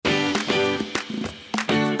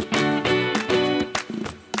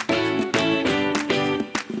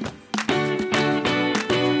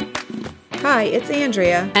Hi, it's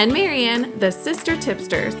Andrea. And Marianne, the Sister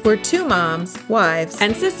Tipsters. We're two moms, wives,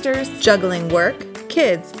 and sisters juggling work,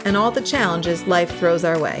 kids, and all the challenges life throws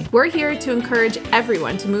our way. We're here to encourage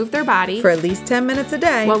everyone to move their body for at least 10 minutes a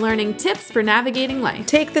day while learning tips for navigating life.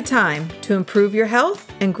 Take the time to improve your health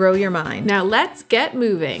and grow your mind. Now let's get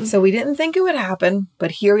moving. So we didn't think it would happen,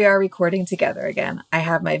 but here we are recording together again. I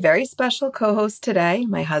have my very special co-host today,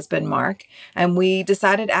 my husband, Mark, and we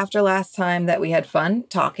decided after last time that we had fun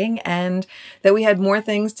talking and that we had more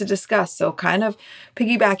things to discuss. So kind of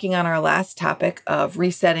piggybacking on our last topic of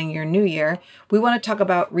resetting your new year, we want to talk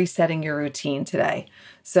about resetting your routine today.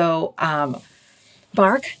 So,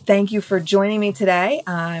 Mark, thank you for joining me today.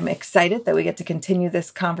 I'm excited that we get to continue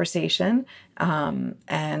this conversation.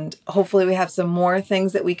 And hopefully we have some more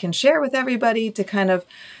things that we can share with everybody to kind of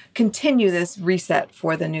continue this reset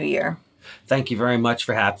for the new year. Thank you very much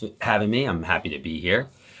for having me. I'm happy to be here.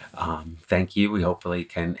 Thank you. We hopefully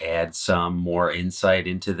can add some more insight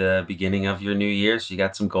into the beginning of your new year. So you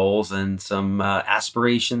got some goals and some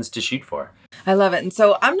aspirations to shoot for. I love it. And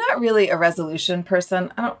so I'm not really a resolution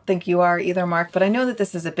person. I don't think you are either, Mark, but I know that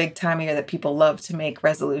this is a big time of year that people love to make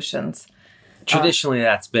resolutions. Traditionally,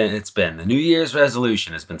 it's been the New Year's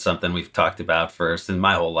resolution has been something we've talked about first in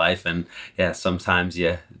my whole life. And yeah, sometimes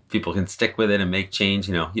people can stick with it and make change.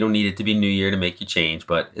 You don't need it to be New Year to make you change,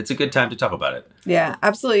 but it's a good time to talk about it. Yeah,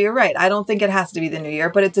 absolutely. You're right. I don't think it has to be the new year,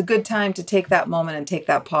 but it's a good time to take that moment and take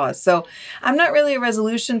that pause. So I'm not really a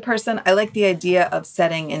resolution person. I like the idea of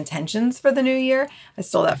setting intentions for the new year. I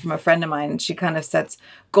stole that from a friend of mine, and she kind of sets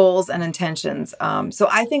goals and intentions. So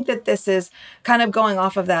I think that this is kind of going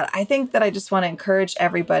off of that. I think that I just want to encourage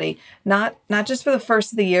everybody, not just for the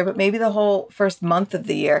first of the year, but maybe the whole first month of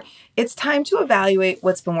the year. It's time to evaluate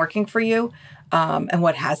what's been working for you. And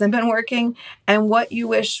what hasn't been working and what you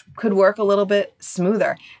wish could work a little bit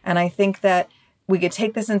smoother. And I think that we could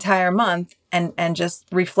take this entire month and just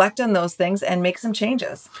reflect on those things and make some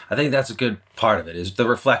changes. I think that's a good part of it, is the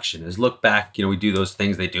reflection, is look back. We do those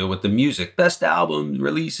things they do with the music, best album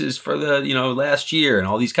releases for the, last year and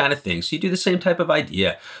all these kind of things. So you do the same type of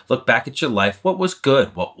idea. Look back at your life. What was good?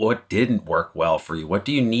 What didn't work well for you? What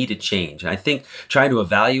do you need to change? And I think trying to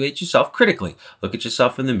evaluate yourself critically, look at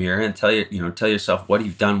yourself in the mirror and tell yourself what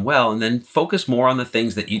you've done well, and then focus more on the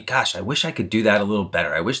things that I wish I could do that a little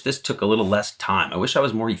better. I wish this took a little less time. I wish I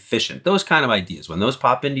was more efficient. Those kind of ideas, when those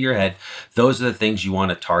pop into your head, those are the things you want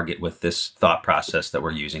to target with this thought process that we're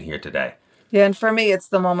using here today. Yeah, and for me, it's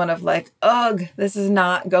the moment of like, ugh, this is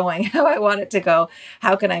not going how I want it to go.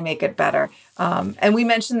 How can I make it better? And we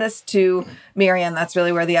mentioned this to Marianne. That's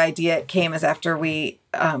really where the idea came, is after we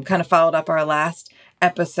kind of followed up our last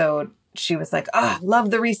episode. She was like, love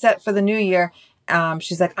the reset for the new year.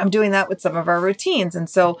 She's like, I'm doing that with some of our routines. And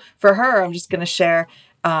so for her, I'm just going to share,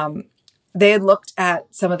 they had looked at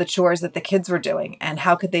some of the chores that the kids were doing and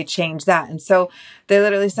how could they change that. And so they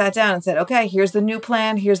literally sat down and said, okay, here's the new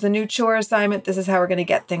plan. Here's the new chore assignment. This is how we're going to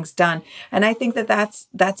get things done. And I think that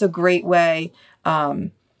that's a great way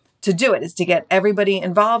to do it, is to get everybody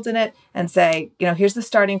involved in it and say, here's the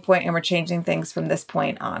starting point and we're changing things from this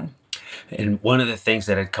point on. And one of the things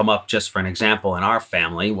that had come up, just for an example, in our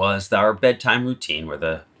family was our bedtime routine. We're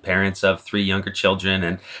the parents of 3 younger children,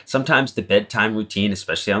 and sometimes the bedtime routine,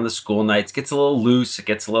 especially on the school nights, gets a little loose. It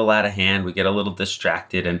gets a little out of hand. We get a little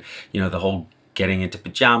distracted, and the whole getting into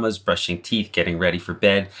pajamas, brushing teeth, getting ready for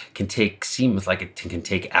bed seems like it can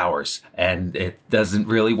take hours, and it doesn't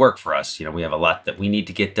really work for us. We have a lot that we need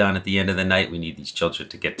to get done at the end of the night. We need these children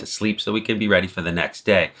to get to sleep so we can be ready for the next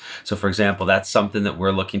day. So for example, that's something that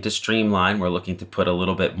we're looking to streamline. We're looking to put a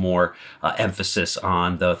little bit more emphasis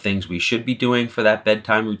on the things we should be doing for that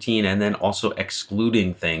bedtime routine, and then also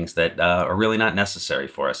excluding things that are really not necessary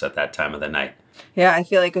for us at that time of the night. Yeah, I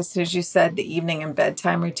feel like as soon as you said the evening and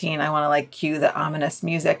bedtime routine, I want to cue the ominous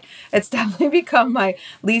music. It's definitely become my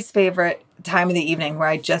least favorite time of the evening, where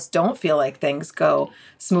I just don't feel like things go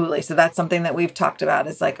smoothly. So that's something that we've talked about,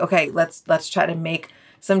 is like, okay, let's try to make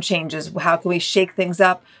some changes. How can we shake things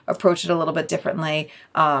up, approach it a little bit differently?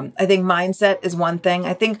 I think mindset is one thing.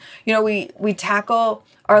 I think, we tackle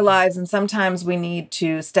our lives, and sometimes we need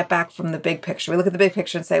to step back from the big picture. We look at the big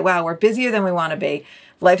picture and say, wow, we're busier than we want to be.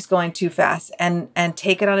 Life's going too fast, and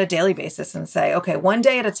take it on a daily basis and say, okay, one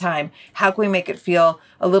day at a time, how can we make it feel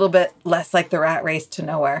a little bit less like the rat race to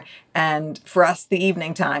nowhere? And for us, the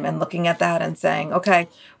evening time, and looking at that and saying, okay,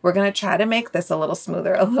 we're going to try to make this a little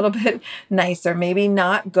smoother, a little bit nicer. Maybe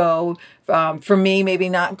not go, for me, maybe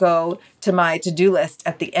not go to my to-do list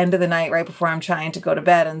at the end of the night, right before I'm trying to go to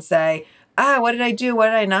bed, and say, what did I do? What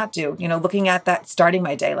did I not do? Looking at that, starting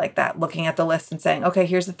my day like that, looking at the list and saying, okay,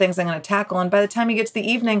 here's the things I'm going to tackle. And by the time you get to the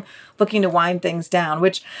evening, looking to wind things down,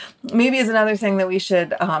 which maybe is another thing that we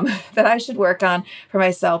should, that I should work on for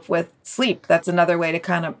myself with sleep. That's another way to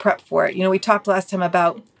kind of prep for it. We talked last time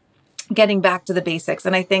about getting back to the basics.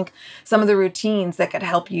 And I think some of the routines that could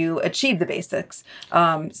help you achieve the basics.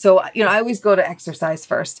 So I always go to exercise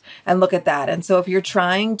first and look at that. And so if you're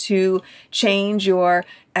trying to change your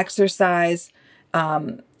exercise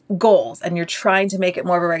goals and you're trying to make it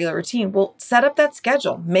more of a regular routine, well, set up that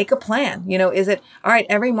schedule, make a plan. Is it, all right,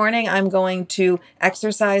 every morning I'm going to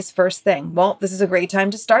exercise first thing? Well, this is a great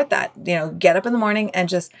time to start that. Get up in the morning and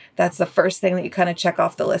just, that's the first thing that you kind of check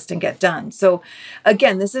off the list and get done. So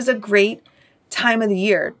again, this is a great time of the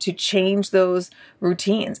year to change those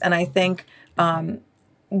routines. And I think,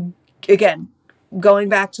 again, going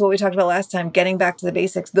back to what we talked about last time, getting back to the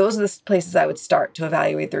basics, those are the places I would start to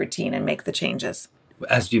evaluate the routine and make the changes.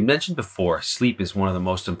 As you mentioned before, sleep is one of the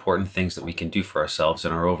most important things that we can do for ourselves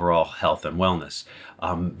and our overall health and wellness.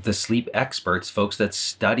 The sleep experts, folks that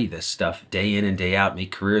study this stuff day in and day out,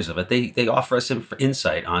 make careers of it, they offer us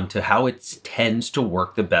insight onto how it tends to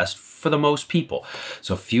work the best for the most people.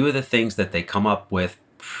 So a few of the things that they come up with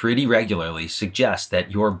pretty regularly suggest that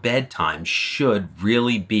your bedtime should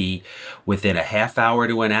really be within a half hour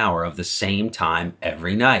to an hour of the same time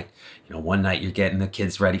every night. One night you're getting the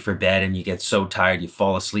kids ready for bed and you get so tired you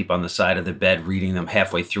fall asleep on the side of the bed reading them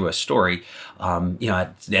halfway through a story. And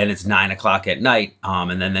it's 9 o'clock at night.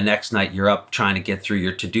 And then the next night you're up trying to get through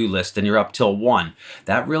your to-do list and you're up till 1.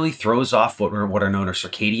 That really throws off what are known as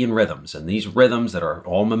circadian rhythms. And these rhythms that are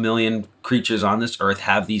all mammalian creatures on this earth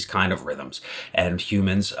have these kind of rhythms. And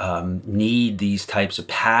humans need these types of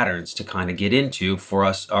patterns to kind of get into for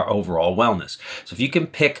us, our overall wellness. So if you can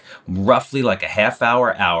pick roughly like a half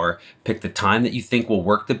hour, pick the time that you think will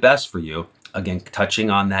work the best for you. Again, touching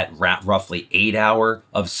on that roughly 8 hour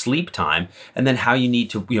of sleep time, and then how you need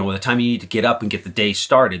to, the time you need to get up and get the day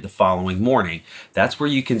started the following morning. That's where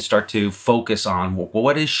you can start to focus on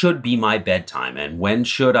what should be my bedtime and when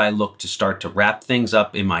should I look to start to wrap things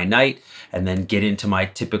up in my night and then get into my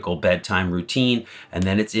typical bedtime routine. And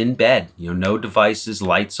then it's in bed, no devices,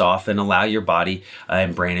 lights off, and allow your body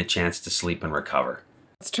and brain a chance to sleep and recover.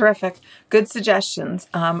 It's terrific. Good suggestions.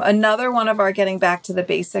 Another one of our getting back to the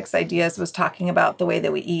basics ideas was talking about the way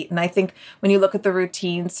that we eat. And I think when you look at the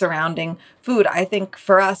routines surrounding food, I think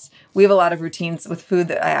for us, we have a lot of routines with food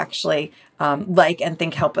that I actually like and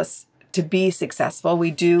think help us to be successful.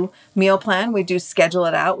 We do meal plan, we do schedule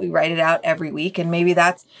it out, we write it out every week. And maybe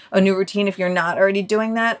that's a new routine. If you're not already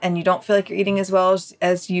doing that and you don't feel like you're eating as well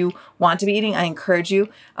as you want to be eating, I encourage you,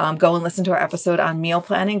 go and listen to our episode on meal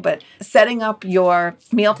planning. But setting up your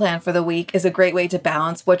meal plan for the week is a great way to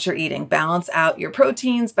balance what you're eating, balance out your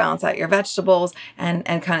proteins, balance out your vegetables, and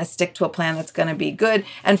kind of stick to a plan that's going to be good.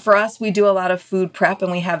 And for us, we do a lot of food prep,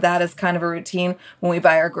 and we have that as kind of a routine when we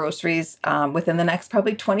buy our groceries. Within the next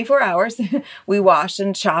probably 24 hours, we wash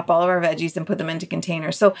and chop all of our veggies and put them into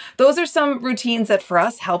containers. So those are some routines that for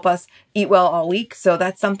us help us eat well all week. So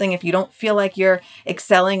that's something, if you don't feel like you're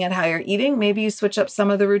excelling at how you're eating, maybe you switch up some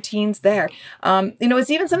of the routines there. It's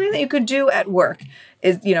even something that you could do at work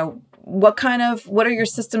is, what are your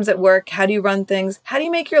systems at work? How do you run things? How do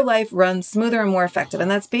you make your life run smoother and more effective? And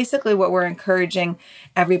that's basically what we're encouraging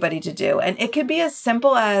everybody to do. And it could be as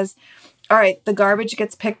simple as, all right, the garbage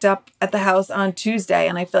gets picked up at the house on Tuesday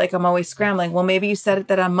and I feel like I'm always scrambling. Well, maybe you set it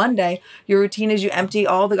that on Monday, your routine is you empty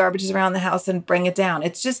all the garbages around the house and bring it down.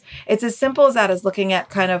 It's as simple as that, as looking at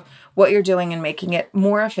kind of what you're doing and making it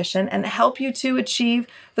more efficient and help you to achieve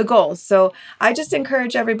the goals. So I just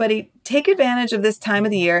encourage everybody, take advantage of this time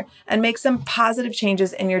of the year and make some positive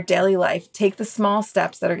changes in your daily life. Take the small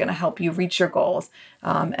steps that are going to help you reach your goals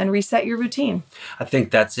and reset your routine. I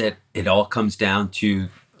think that's it. It all comes down to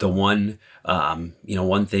the one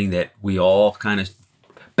thing that we all kind of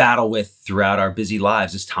battle with throughout our busy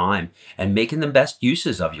lives is time, and making the best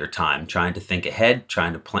uses of your time, trying to think ahead,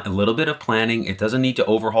 trying to plan a little bit of planning. It doesn't need to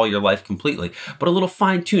overhaul your life completely, but a little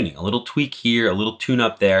fine tuning, a little tweak here, a little tune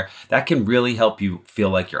up there, that can really help you feel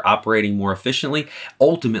like you're operating more efficiently,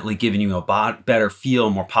 ultimately giving you a better feel,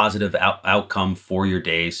 more positive outcome for your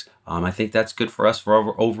days. I think that's good for us for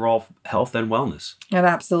our overall health and wellness. It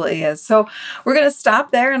absolutely is. So we're going to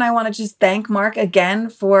stop there. And I want to just thank Mark again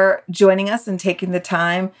for joining us and taking the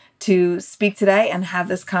time to speak today and have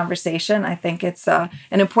this conversation. I think it's an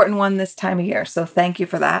important one this time of year. So thank you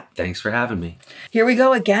for that. Thanks for having me. Here we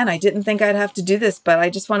go again. I didn't think I'd have to do this, but I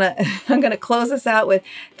just want to, I'm going to close this out with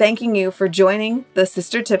thanking you for joining the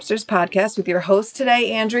Sister Tipsters podcast with your hosts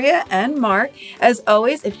today, Andrea and Mark. As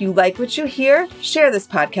always, if you like what you hear, share this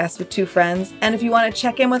podcast with 2 friends. And if you want to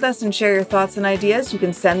check in with us and share your thoughts and ideas, you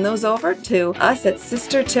can send those over to us at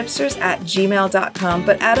sistertipsters@gmail.com.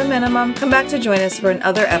 But at a minimum, come back to join us for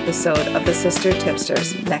another episode of the Sister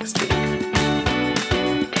Tipsters next week.